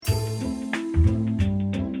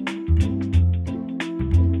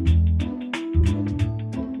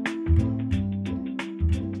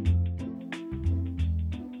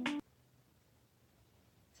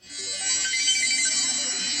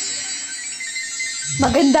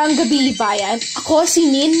Magandang gabi, bayan. Ako si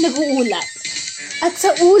Nin nag-uulat. At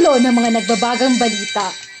sa ulo ng mga nagbabagang balita,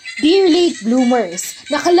 Dear Late Bloomers,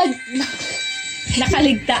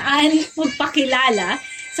 nakaligtaan magpakilala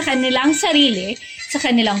sa kanilang sarili sa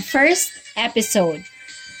kanilang first episode.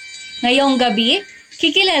 Ngayong gabi,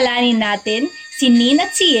 kikilalanin natin si Nin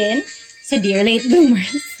at si Yen sa Dear Late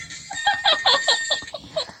Bloomers.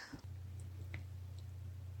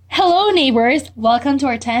 Hello neighbors! Welcome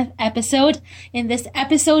to our 10th episode. In this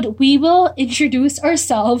episode, we will introduce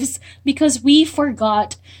ourselves because we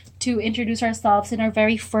forgot to introduce ourselves in our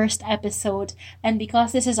very first episode. And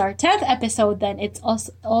because this is our 10th episode, then it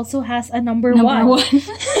also has a number one.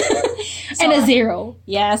 And a 0.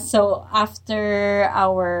 Yes, so after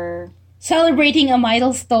our celebrating a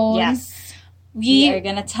milestone, yes, we are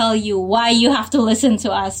gonna tell you why you have to listen to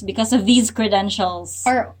us because of these credentials.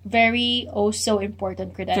 Our very so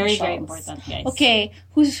important credentials. Very, very important, guys. Okay,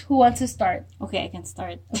 who wants to start? Okay, I can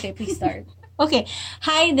start. Okay, please start. Okay,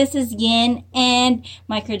 hi, this is Yin, and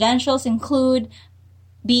my credentials include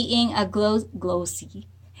being a glossy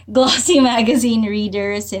magazine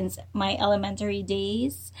reader since my elementary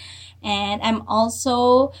days, and I'm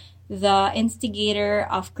also the instigator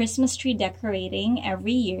of Christmas tree decorating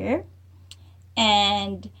every year.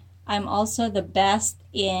 And I'm also the best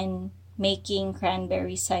in making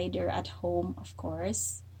cranberry cider at home, of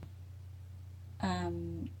course.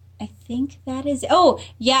 I think that is... Oh,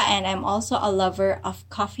 yeah, and I'm also a lover of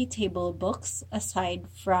coffee table books, aside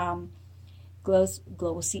from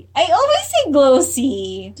glossy. I always say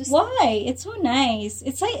glossy. Why? It's so nice.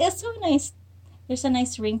 It's so nice. There's a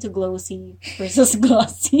nice ring to glossy versus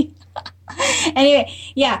glossy. Anyway,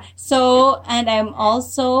 yeah. So, and I'm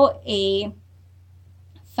also a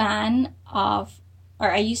fan of, or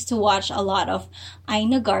I used to watch a lot of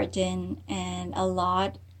Ina Garten and a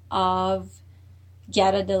lot of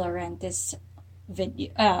Giada De Laurentiis video,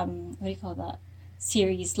 what do you call that?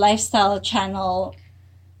 Series, Lifestyle Channel.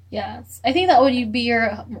 Yes. I think that would be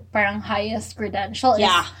your parang highest credential.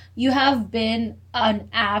 Yeah. You have been an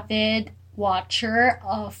avid watcher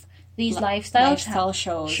of these lifestyle shows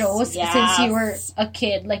yes, since you were a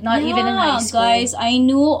kid, like not even in high school. Guys, I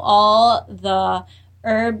knew all the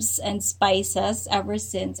herbs and spices ever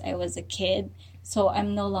since I was a kid, so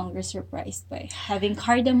I'm no longer surprised by having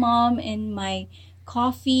cardamom in my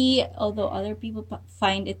coffee, although other people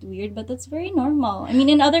find it weird, but that's very normal. I mean,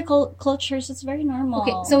 in other cultures, it's very normal.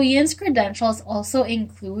 Okay, so Yin's credentials also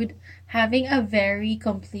include having a very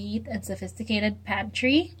complete and sophisticated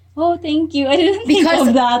pantry. Oh, thank you. I didn't think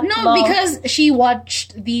of that. No, because she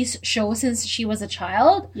watched these shows since she was a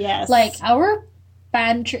child. Yes. Like, our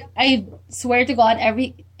pantry, I swear to God,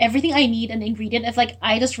 everything I need an ingredient, if like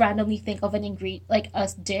I just randomly think of an ingredient, like a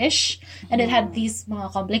dish, and it had these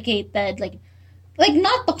mga complicated, like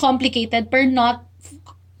not the complicated, but not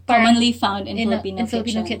commonly found in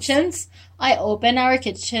Filipino kitchens. I open our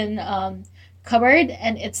kitchen cupboard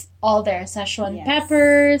and it's all there. Szechuan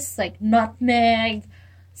peppers, like nutmeg,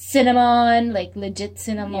 cinnamon, like legit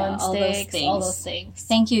cinnamon sticks, all those things.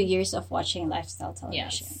 Thank you, years of watching lifestyle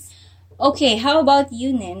television. Yes. Okay, how about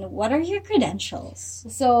you, Nin? What are your credentials?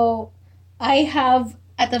 So, I have,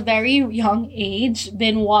 at a very young age,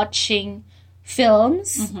 been watching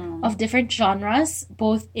films of different genres,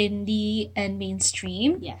 both indie and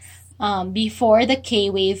mainstream. Yes. Before the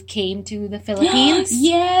K-Wave came to the Philippines.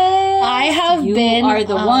 Yes! I have been are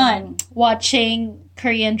the one watching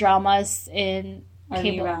Korean dramas in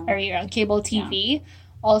cable TV. Yeah.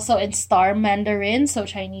 Also in Star Mandarin, so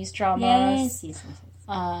Chinese dramas. Yes.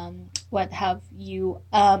 What have you...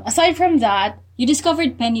 aside from that... You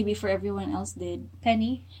discovered Penny before everyone else did.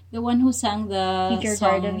 Penny? The one who sang the Meteor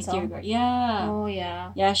Garden song. Yeah. Oh,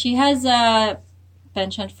 yeah. Yeah, she has a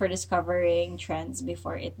penchant for discovering trends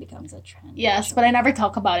before it becomes a trend. Yes, but I never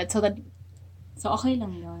talk about it, so okay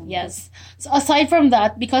lang yun. Yes. So aside from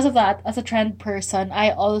that, because of that, as a trend person,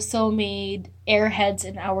 I also made Airheads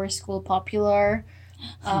in our school popular.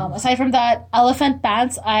 Aside from that, elephant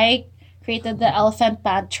pants, I created the elephant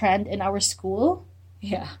pant trend in our school.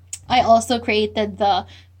 Yeah. I also created the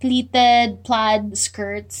pleated plaid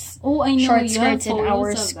skirts. Oh, I know. Short skirts in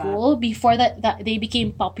our school. Before that they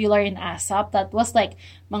became popular in ASAP. That was like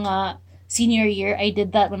mga senior year. I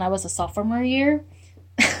did that when I was a sophomore year.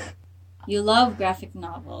 You love graphic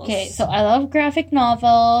novels. Okay, so I love graphic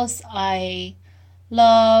novels. I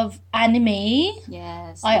love anime.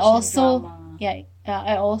 Yes. I also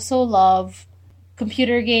love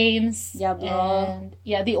computer games. Diablo. And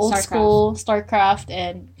the old school StarCraft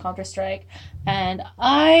and Counter-Strike. And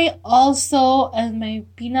I also, and my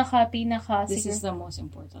pinaka this is the most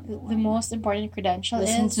important the most important credential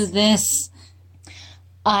Listen is... to this.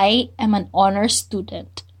 I am an honor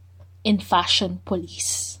student in Fashion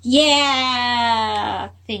Police. Yeah!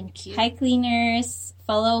 Thank you. Hi, cleaners,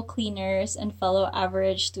 fellow cleaners, and fellow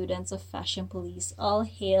average students of Fashion Police. All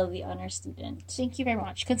hail the honor student. Thank you very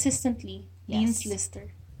much. Consistently. Yes. Dean's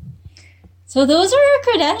Lister. So those are our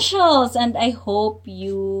credentials, and I hope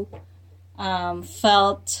you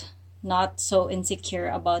felt not so insecure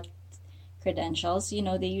about credentials. You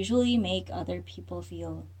know, they usually make other people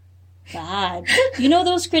feel bad. You know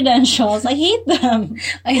those credentials? I hate them.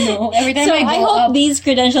 I know. Every time So I I go hope up... these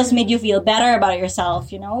credentials made you feel better about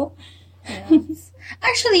yourself, you know? Yes.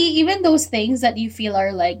 Actually, even those things that you feel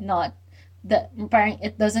are like not... parang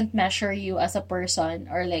it doesn't measure you as a person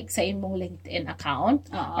or like sa imong LinkedIn account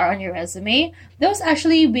or on your resume. Those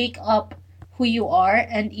actually wake up who you are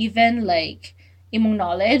and even like imong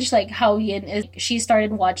knowledge. Like how Yin is... She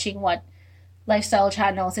started watching lifestyle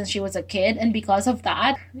channel since she was a kid, and because of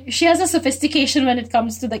that she has a sophistication when it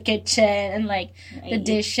comes to the kitchen and like the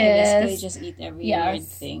dishes. I basically just eat every weird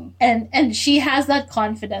thing, and she has that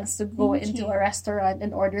confidence to go into a restaurant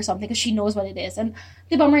and order something because she knows what it is, and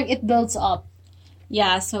diba, it builds up.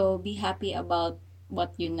 Yeah, so be happy about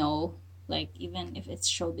what you know, like even if it's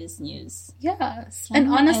showbiz news. Yes. And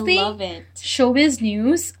honestly, I love it. Showbiz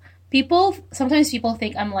news, sometimes people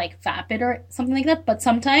think I'm like vapid or something like that, but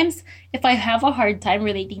sometimes if I have a hard time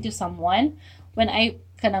relating to someone, when I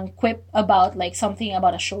can quip about like something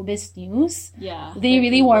about a showbiz news, they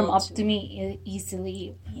really warm up to me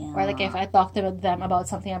easily. Yeah. Or like if I talk to them about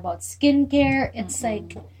something about skincare, it's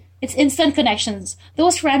like it's instant connections.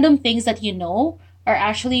 Those random things that you know are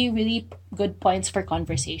actually really good points for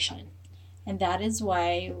conversation. And that is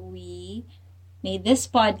why we made this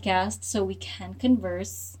podcast, so we can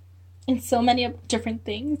converse in so many different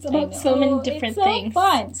things about so many different things. So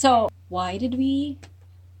fun. So why did we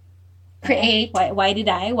create? Why did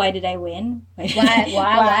I win? Why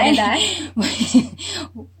did I?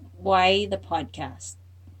 Why the podcast?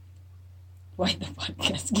 Why the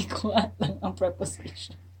podcast? Gikuha lang ang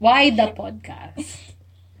preposition. Why the podcast?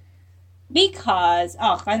 Because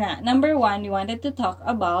number one, we wanted to talk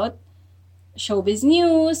about showbiz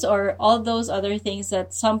news or all those other things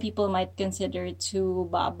that some people might consider too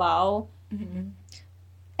babaw. Mm-hmm.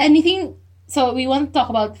 Anything. So we want to talk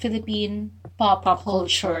about Philippine pop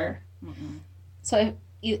culture. Mm-hmm. So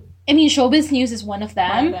showbiz news is one of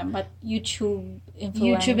them. But YouTube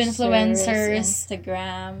influencers,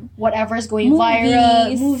 Instagram, whatever's going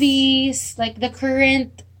viral, movies, like the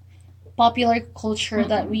current popular culture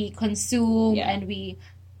that we consume and we,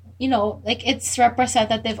 like it's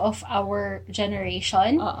representative of our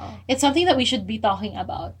generation. It's something that we should be talking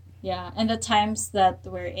about. Yeah, and the times that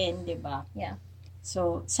we're in, diba? Yeah.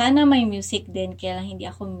 So, sana may music din, kaya hindi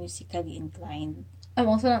ako musically inclined. I'm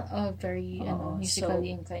also not a very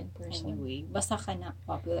musically inclined person. Anyway, basta ka na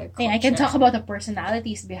popular culture. I can talk about the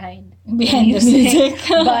personalities behind the music.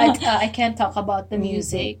 But I can't talk about the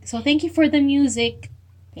music. So, thank you for the music.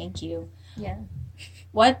 Thank you. Yeah.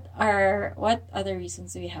 What other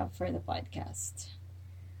reasons do we have for the podcast?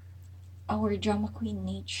 Our drama queen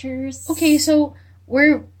natures. Okay, so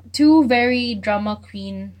we're two very drama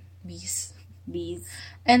queen bees.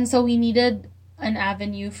 And so we needed an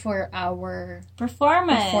avenue for our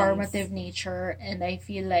performative nature, and I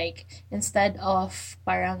feel like instead of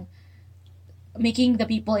parang making the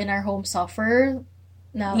people in our home suffer,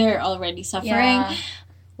 now they're already suffering. Yeah,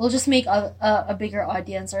 we'll just make a bigger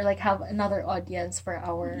audience or like have another audience for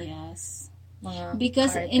our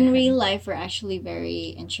because in real life we're actually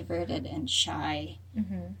very introverted and shy.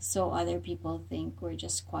 Mm-hmm. So other people think we're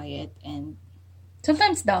just quiet and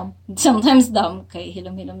sometimes dumb. Okay,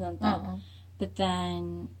 hilom-hilom lang ta. But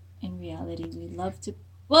then in reality we love to,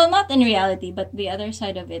 well, not in reality, but the other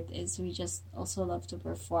side of it is we just also love to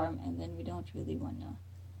perform, and then we don't really wanna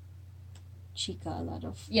chica a lot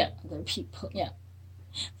of other people. Yeah.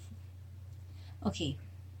 Okay.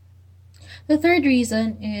 The third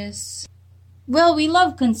reason is, well, we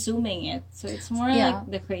love consuming it. So it's more like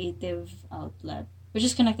the creative outlet, which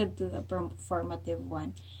is connected to the performative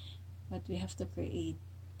one. But we have to create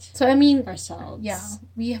ourselves. Yeah.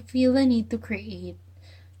 We feel the need to create.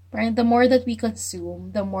 Right? The more that we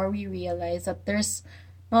consume, the more we realize that there's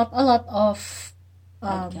not a lot of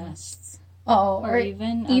podcasts. Or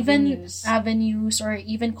even avenues or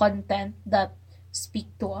even content that speak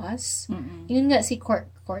to us. Yun nga si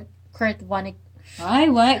Kurt Vonnegut. Ay,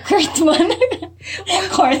 what? Kurt Vonnegut?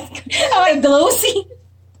 Glossy?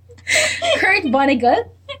 Kurt Vonnegut?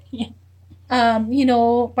 Yeah.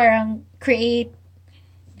 Parang create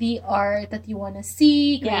the art that you want to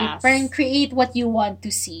see. Create what you want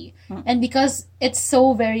to see. And because it's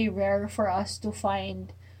so very rare for us to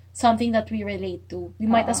find something that we relate to, we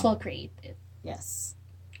might as well create it. Yes.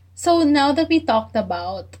 So now that we talked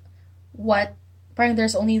about what parang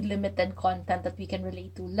there's only limited content that we can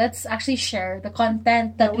relate to, let's actually share the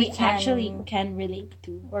content that we actually can relate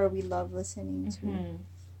to. Or we love listening to.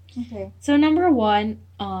 Mm-hmm. Okay. So number one,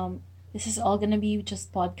 this is all gonna be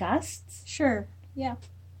just podcasts. Sure. Yeah.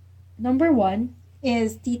 Number one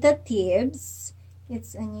is Tita Tibbs.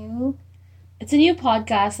 It's a new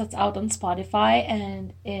podcast that's out on Spotify,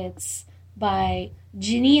 and it's by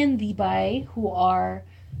Ginny and Levi, who are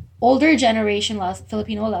older generation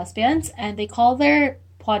Filipino lesbians, and they call their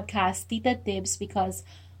podcast Tita Tibbs because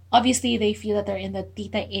obviously they feel that they're in the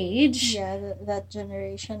tita age. Yeah, that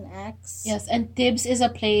Generation X. Yes, and Tibbs is a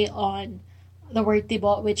play on the word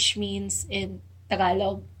tibo, which means in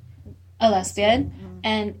Tagalog a lesbian,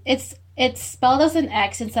 and it's spelled as an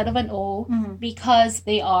X instead of an O because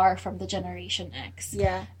they are from the Generation X.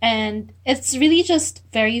 Yeah. And it's really just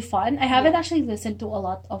very fun. I haven't actually listened to a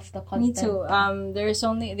lot of the content. Me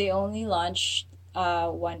too. They only launched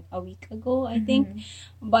a week ago, I think.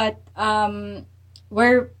 But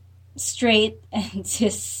we're straight and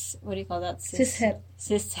what do you call that?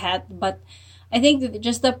 Cishet. But I think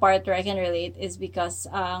just the part where I can relate is because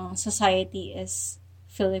society is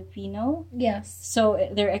Filipino. Yes. So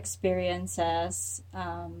their experiences,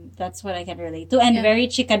 that's what I can relate to. And very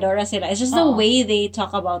chikadora sila. It's just the way they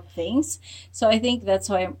talk about things. So I think that's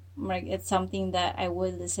why it's something that I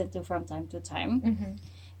would listen to from time to time. Mm-hmm.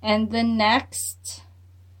 And the next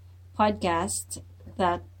podcast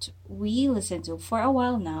that we listen to for a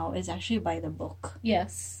while now is actually By the Book.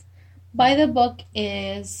 Yes. By the Book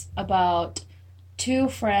is about two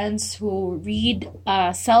friends who read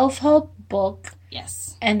a self-help book.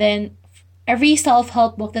 Yes. And then every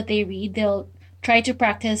self-help book that they read, they'll try to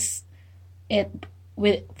practice it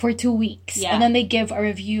for 2 weeks. Yeah. And then they give a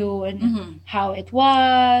review and how it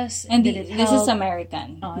was. And did it this help. is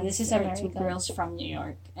American. This is are American. two girls from New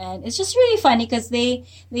York. And it's just really funny because they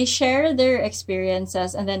share their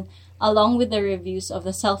experiences, and then along with the reviews of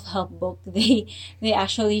the self-help book, they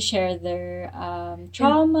actually share their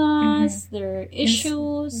traumas, their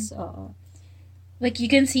issues. Like you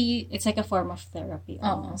can see, it's like a form of therapy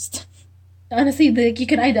almost. Honestly, you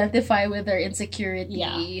can identify with their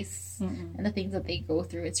insecurities and the things that they go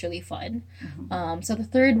through. It's really fun. So the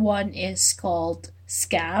third one is called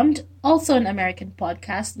Scammed, also an American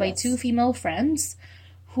podcast by two female friends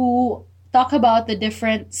who talk about the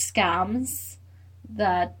different scams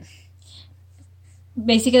that...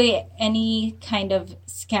 Basically, any kind of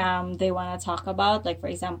scam they want to talk about. Like, for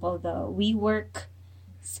example, the WeWork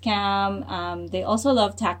scam. They also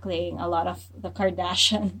love tackling a lot of the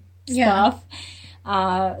Kardashian stuff.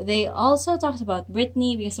 They also talked about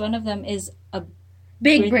Britney because one of them is a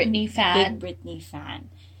big Britney fan.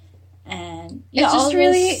 And it's just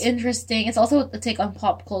really interesting. It's also a take on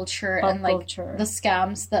pop culture and the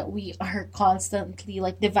scams that we are constantly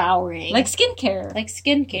like devouring, like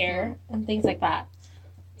skincare and things like that.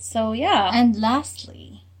 So yeah. And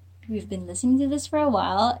lastly, we've been listening to this for a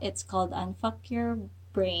while. It's called Unfuck Your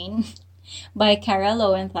Brain by Cara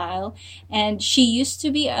Lowenthal, and she used to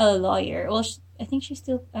be a lawyer. Well, I think she's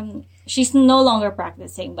still she's no longer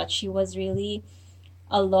practicing, but she was really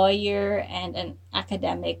a lawyer and an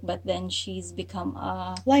academic, but then she's become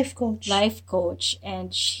a life coach,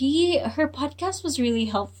 and her podcast was really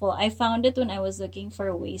helpful. I found it when I was looking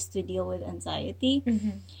for ways to deal with anxiety.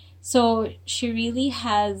 So she really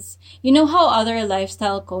has, you know how other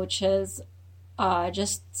lifestyle coaches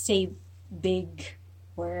just say big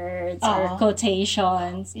words or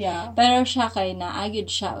quotations. Yeah. Pero siya kay naagid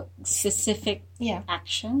siya specific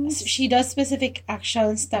actions. She does specific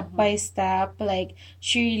actions step by step. Like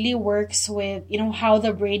she really works with, how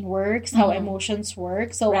the brain works, how emotions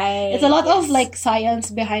work. So it's a lot of like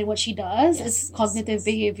science behind what she does. It's cognitive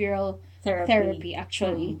behavioral therapy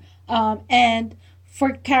actually. And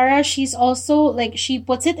for Cara, she's also like she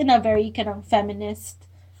puts it in a very kind of feminist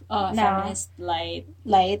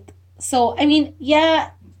light. So, I mean,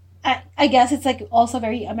 I guess it's like also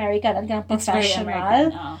very American and kind of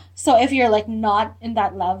professional. So if you're like not in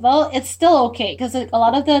that level, it's still okay because like, a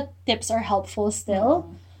lot of the tips are helpful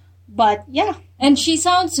still. But yeah. And she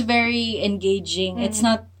sounds very engaging. It's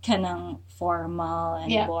not kanang formal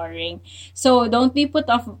and boring. So don't be put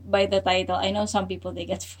off by the title. I know some people, they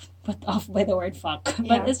get put off by the word fuck.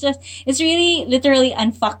 But it's really literally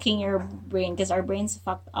unfucking your brain because our brain's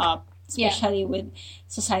fucked up. Especially with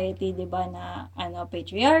society, diba, na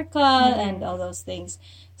patriarchal and all those things.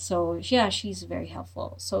 So yeah, she's very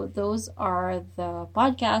helpful. So those are the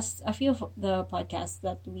podcasts, a few of the podcasts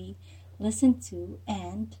that we listen to,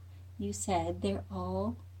 and you said they're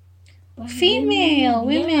all female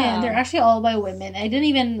women. Yeah. They're actually all by women. I didn't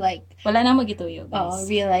even Wala na magituyo, guys.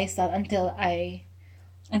 realize that until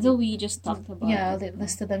we just talked about it.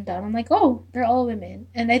 listed them down. I'm like, oh, they're all women.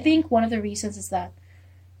 And I think one of the reasons is that,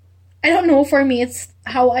 I don't know, for me, it's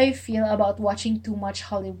how I feel about watching too much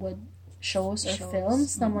Hollywood shows or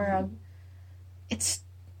films. Na murag, it's,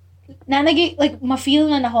 ma-feel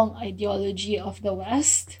na akong ideology of the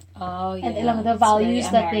West. Oh, yeah. And ilang the It's values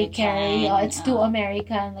very that they carry. American. It's too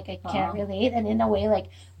American. I can't relate. And in a way,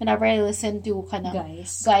 whenever I listen to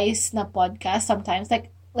guys na podcast, sometimes,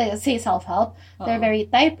 let's say self-help, they're very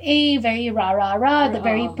type A, very rah-rah-rah, they're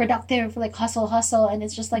very productive, hustle, and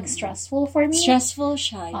it's just, stressful for me. Stressful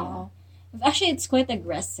siya, yeah. Actually, it's quite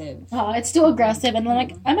aggressive. It's too aggressive. And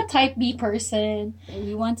then, I'm a type B person.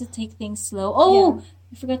 We want to take things slow. Oh!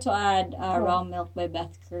 I forgot to add Raw Milk by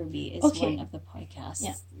Beth Kirby is one of the podcasts.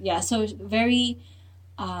 Yeah, so very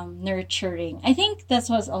nurturing. I think that's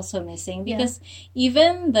what's also missing because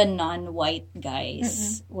even the non-white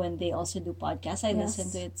guys, when they also do podcasts, I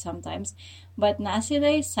listen to it sometimes. But na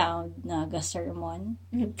sila sound na sermon.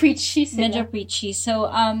 Preachy sila. Medyo preachy. So,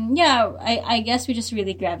 I guess we just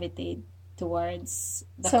really gravitate towards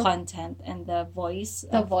the content and the voice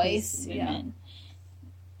of these women.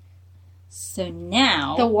 So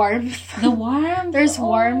now the warmth. There's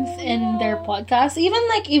warmth in their podcast.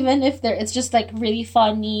 Even if it's just really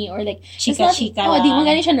funny or chika. Di mo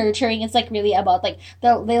gani siya nurturing. It's really about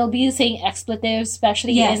they'll be saying expletives,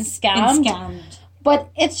 especially in Scammed. But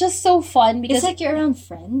it's just so fun because it's you're around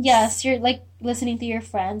friends. Yes, you're listening to your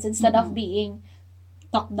friends instead of being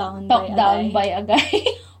talked down by a guy.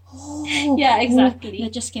 Oh, yeah, exactly.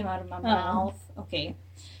 That just came out of my mouth. Okay.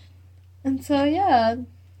 And so yeah,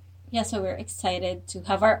 so we're excited to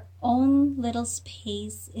have our own little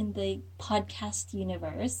space in the podcast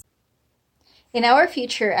universe. In our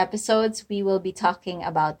future episodes, we will be talking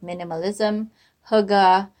about minimalism,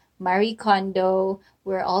 hygge, Marie Kondo.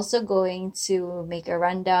 We're also going to make a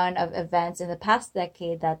rundown of events in the past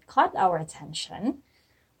decade that caught our attention.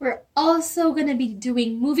 We're also going to be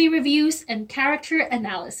doing movie reviews and character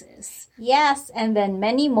analysis. Yes, and then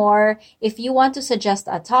many more. If you want to suggest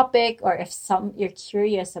a topic or if you're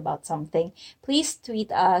curious about something, please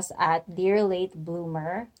tweet us at Dear Late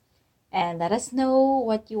Bloomer and let us know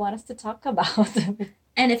what you want us to talk about.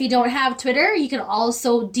 And if you don't have Twitter, you can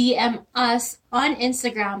also DM us on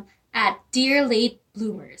Instagram at Dear Late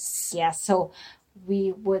Bloomers. Yeah, so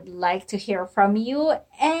we would like to hear from you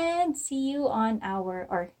and see you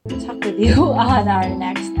talk with you on our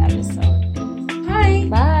next episode. Bye.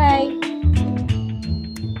 Bye.